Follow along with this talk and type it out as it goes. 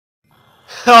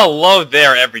Hello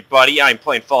there, everybody. I'm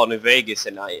playing Fallout New Vegas,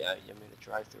 and I'm in a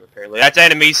drive-thru. Apparently, that's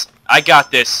enemies. I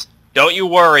got this. Don't you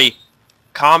worry.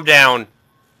 Calm down.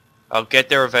 I'll get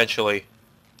there eventually.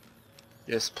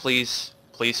 Just please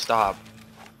stop.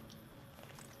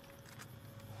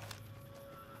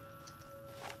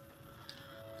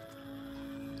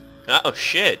 Oh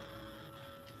shit.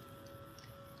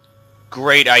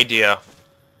 Great idea.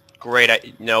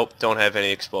 Nope, don't have any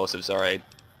explosives. All right.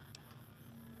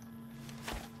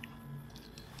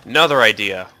 Another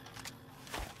idea.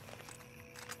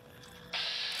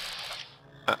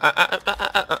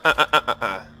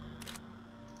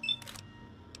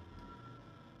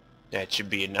 That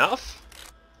should be enough.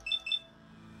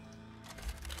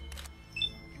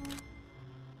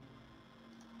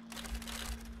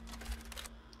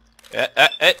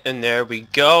 And there we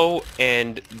go,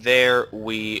 and there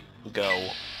we go.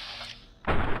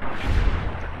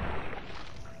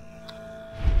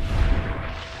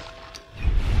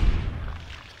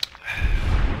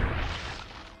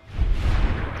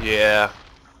 Yeah.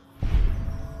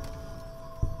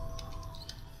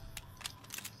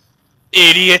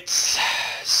 Idiots!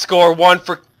 Score one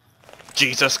for...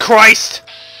 Jesus Christ!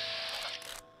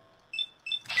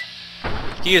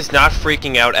 He is not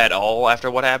freaking out at all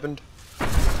after what happened.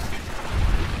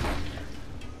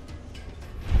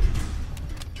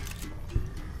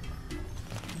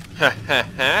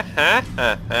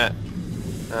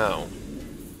 Oh.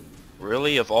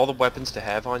 Really? Of all the weapons to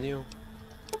have on you?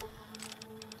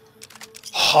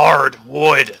 Hard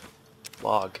wood!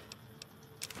 Log.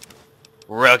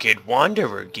 Rugged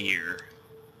wanderer gear.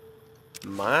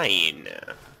 Mine.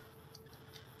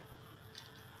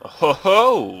 Oh ho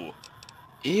ho!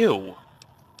 Ew.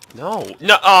 No.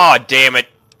 No. Aw, oh, damn it.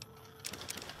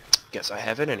 Guess I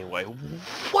have it anyway.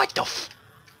 What the f...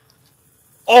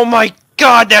 Oh my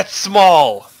god, that's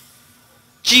small!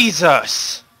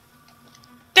 Jesus!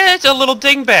 That's a little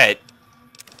dingbat!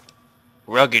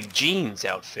 Rugged jeans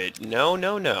outfit. No,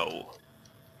 no, no.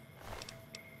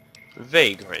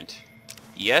 Vagrant.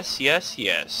 Yes, yes,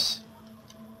 yes.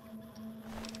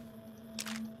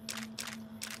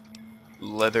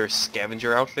 Leather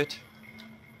scavenger outfit.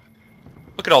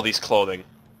 Look at all these clothing.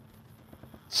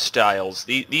 Styles.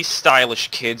 These stylish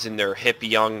kids in their hip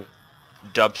young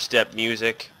dubstep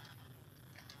music.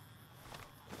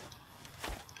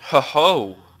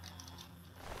 Ho-ho!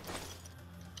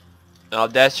 Oh,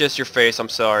 that's just your face, I'm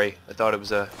sorry. I thought it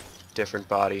was a different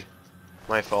body.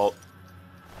 My fault.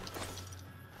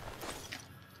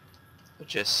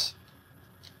 Just...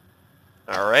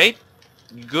 Alright.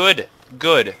 Good.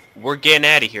 Good. We're getting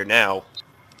out of here now.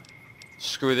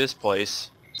 Screw this place.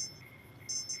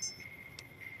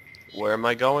 Where am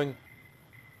I going?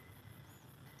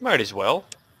 Might as well.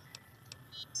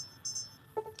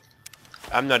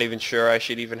 I'm not even sure I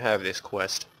should even have this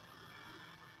quest.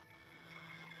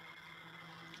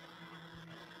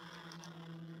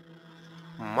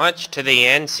 Much to the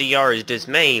NCR's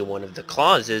dismay, one of the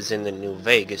clauses in the New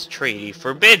Vegas Treaty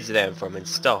forbids them from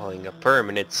installing a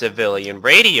permanent civilian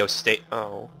radio station.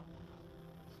 Oh.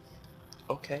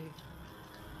 Okay.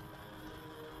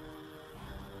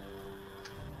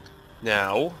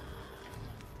 Now,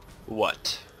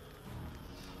 what?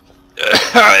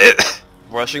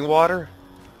 Rushing water?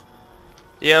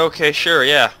 Yeah, okay, sure,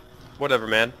 yeah. Whatever,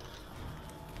 man.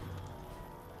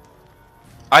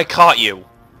 I caught you.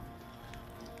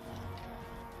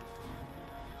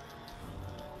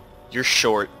 You're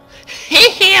short.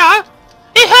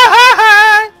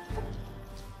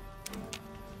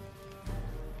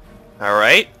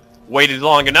 Alright. Waited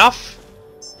long enough.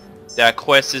 That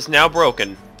quest is now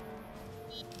broken.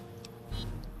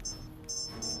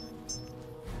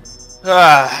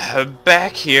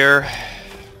 Back here.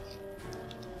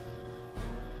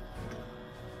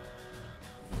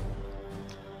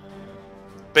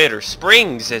 Bitter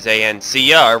Springs is a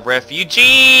NCR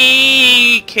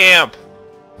refugee camp.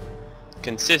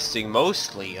 Consisting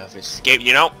mostly of escape...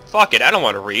 You know, fuck it, I don't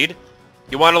want to read.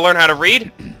 You want to learn how to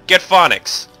read? Get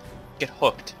phonics. Get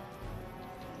hooked.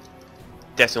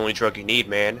 That's the only drug you need,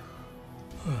 man.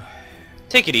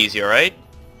 Take it easy, alright?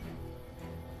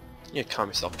 You calm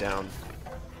yourself down.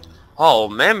 All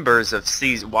members of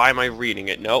season... Why am I reading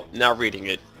it? Nope, not reading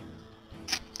it.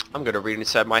 I'm gonna read it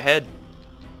inside my head.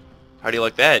 How do you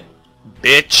like that?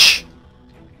 Bitch.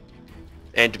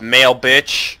 And male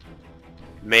bitch.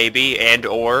 Maybe, and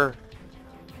or.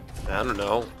 I don't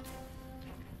know.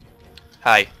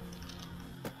 Hi.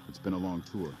 It's been a long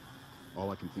tour.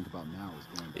 All I can think about now is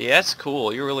going to... Yeah, that's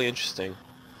cool. You're really interesting.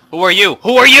 Who are you?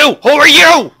 Who are you? Who are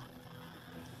you?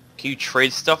 Can you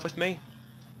trade stuff with me?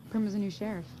 Prim is a new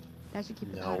sheriff. That should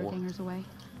keep the powder gangers away.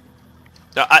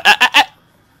 No,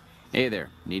 Hey there,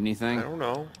 need anything? I don't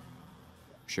know.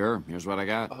 Sure, here's what I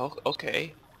got. Oh,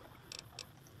 okay.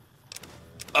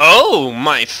 Oh,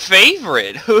 my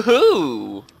favorite!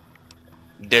 Hoo-hoo!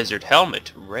 Desert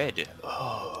helmet, red.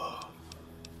 Oh.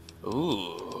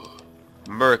 Ooh.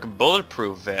 Merc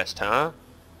bulletproof vest, huh?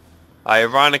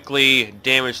 Ironically,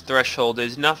 damage threshold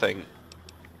is nothing.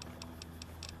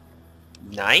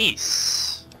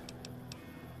 Nice.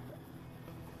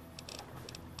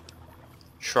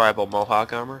 Tribal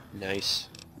mohawk armor. Nice.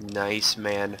 Nice,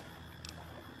 man.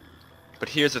 But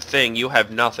here's the thing, you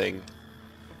have nothing.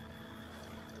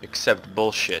 Except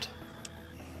bullshit.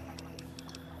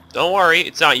 Don't worry,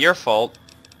 it's not your fault.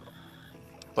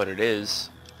 But it is.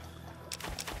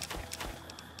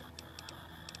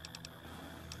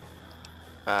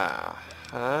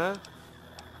 Uh-huh.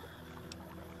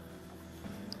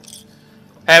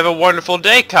 Have a wonderful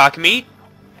day, cockmeat.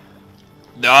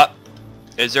 Are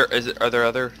there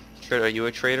other are you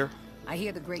a trader? I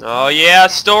hear the great. Oh yeah,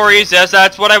 stories.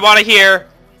 That's what I want to hear.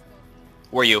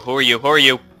 Who are you? Who are you? Who are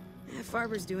you?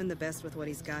 Farber's doing the best with what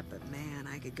he's got, but man,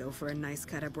 I could go for a nice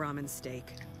cut of Brahmin steak.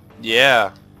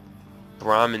 Yeah.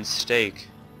 Brahmin steak.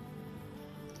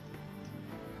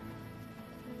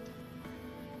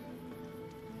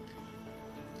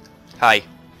 Hi.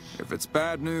 If it's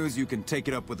bad news, you can take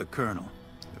it up with the Colonel.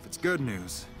 If it's good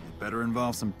news, it better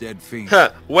involve some dead fiends.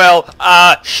 Well,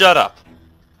 shut up.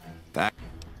 That...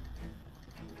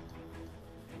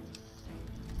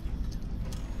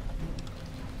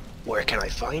 Where can I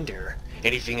find her?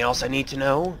 Anything else I need to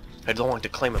know? I don't want to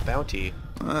claim a bounty.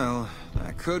 Well,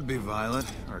 that could be Violet,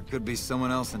 or it could be someone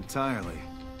else entirely.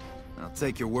 I'll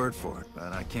take your word for it,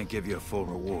 but I can't give you a full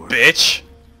reward. Bitch!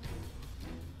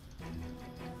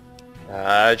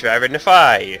 Driver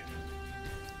Defy.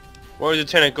 Where's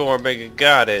Lieutenant Gormega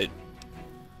got it?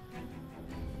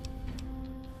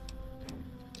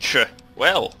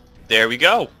 Well, there we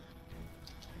go.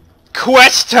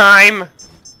 Quest time!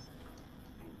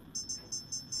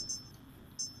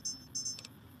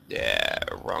 Yeah,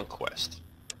 wrong quest.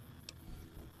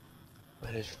 But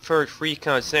his first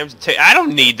recon Sam's I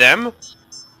don't need them!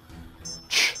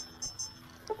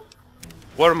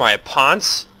 What am I, a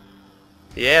ponce?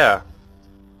 Yeah.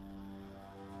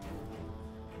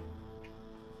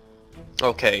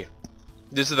 Okay.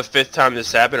 This is the 5th time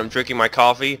this happened. I'm drinking my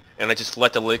coffee, and I just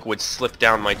let the liquid slip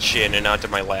down my chin and onto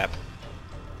my lap.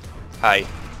 Hi.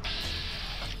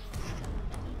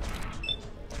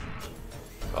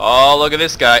 Oh, look at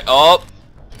this guy. Oh!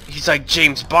 He's like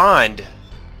James Bond.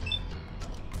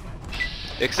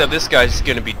 Except this guy's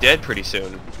gonna be dead pretty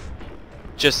soon.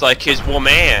 Just like his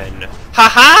woman.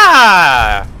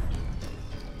 Ha-ha!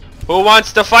 Who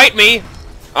wants to fight me?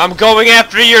 I'm going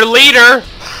after your leader!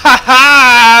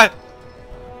 Ha-ha!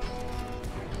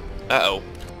 Uh-oh.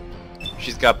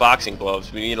 She's got boxing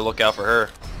gloves. We need to look out for her.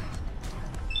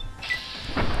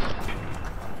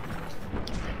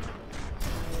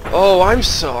 Oh, I'm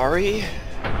sorry.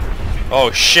 Oh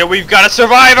shit, we've got a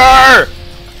survivor!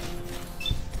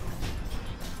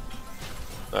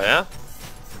 Oh yeah?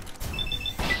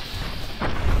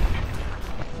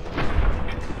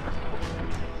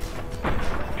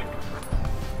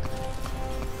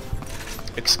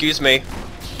 Excuse me.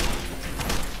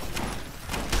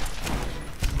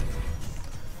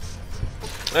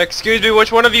 Excuse me,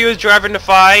 which one of you is driving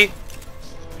Defy?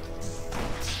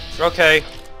 Okay.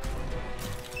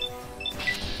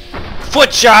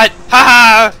 Foot shot!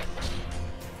 Haha!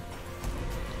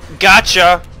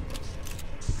 Gotcha!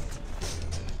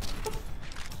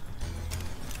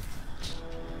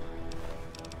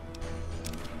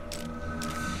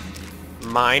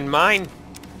 Mine.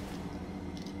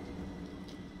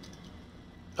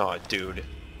 Oh, dude.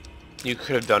 You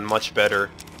could have done much better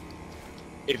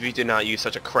if you did not use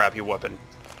such a crappy weapon.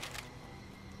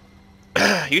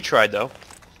 You tried, though.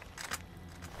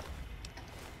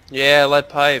 Yeah, lead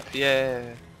pipe,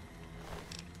 yeah.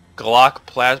 Glock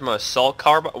plasma assault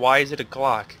carbine? Why is it a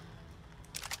Glock?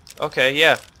 Okay,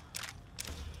 yeah.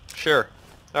 Sure.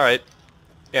 Alright.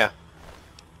 Yeah.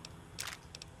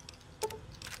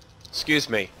 Excuse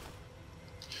me.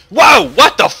 Whoa!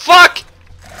 What the fuck?!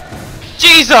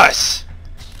 Jesus!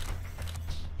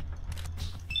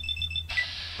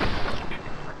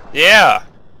 Yeah.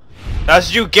 That's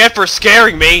what you get for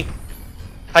scaring me!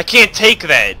 I can't take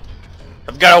that!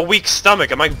 I've got a weak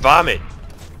stomach, I might vomit.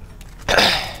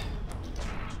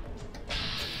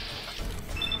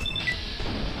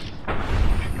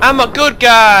 I'm a good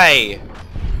guy!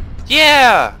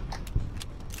 Yeah!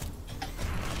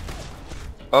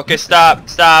 Okay, stop.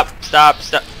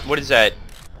 What is that?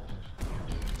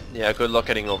 Yeah, good luck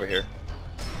getting over here.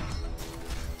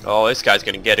 Oh, this guy's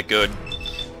gonna get it good.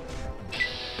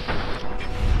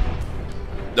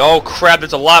 Oh crap,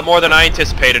 there's a lot more than I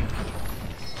anticipated.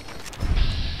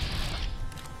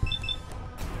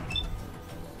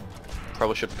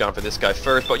 Probably should have gone for this guy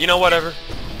first, but you know, whatever.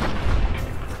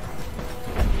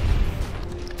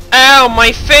 Ow,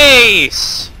 my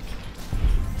face!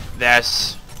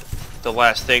 That's the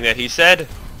last thing that he said.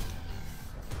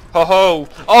 Ho ho!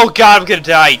 Oh god, I'm gonna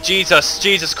die! Jesus!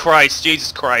 Jesus Christ!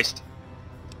 Jesus Christ!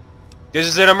 This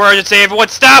is an emergency! Everyone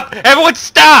stop! Everyone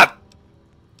stop!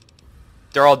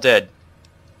 They're all dead.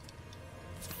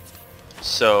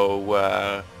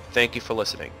 So, thank you for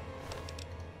listening.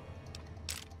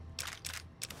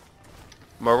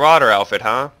 Marauder outfit,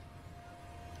 huh?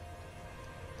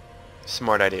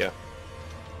 Smart idea.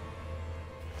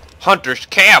 Hunter's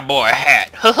cowboy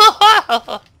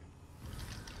hat!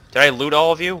 Did I loot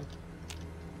all of you?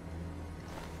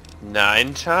 Not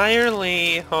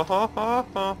entirely. Ha ha ha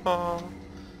ha ha.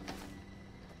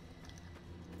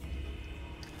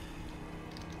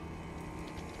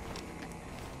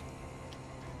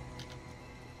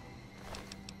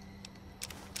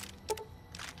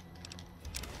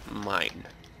 Mine.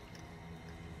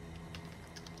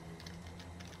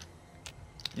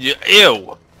 Yeah,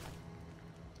 ew.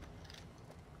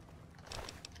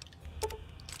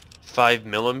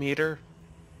 5mm?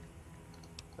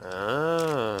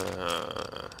 Ah.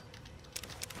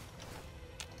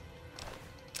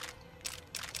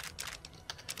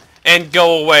 And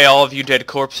go away, all of you dead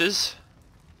corpses.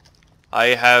 I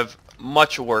have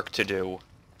much work to do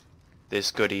this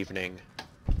good evening.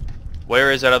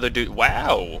 Where is that other dude?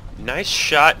 Wow! Nice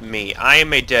shot, me. I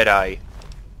am a Deadeye.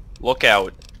 Look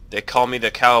out. They call me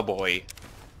the cowboy.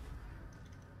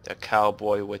 The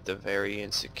cowboy with the very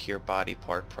insecure body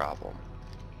part problem.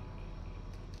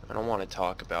 I don't want to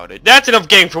talk about it. That's enough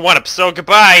game for one episode.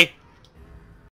 Goodbye!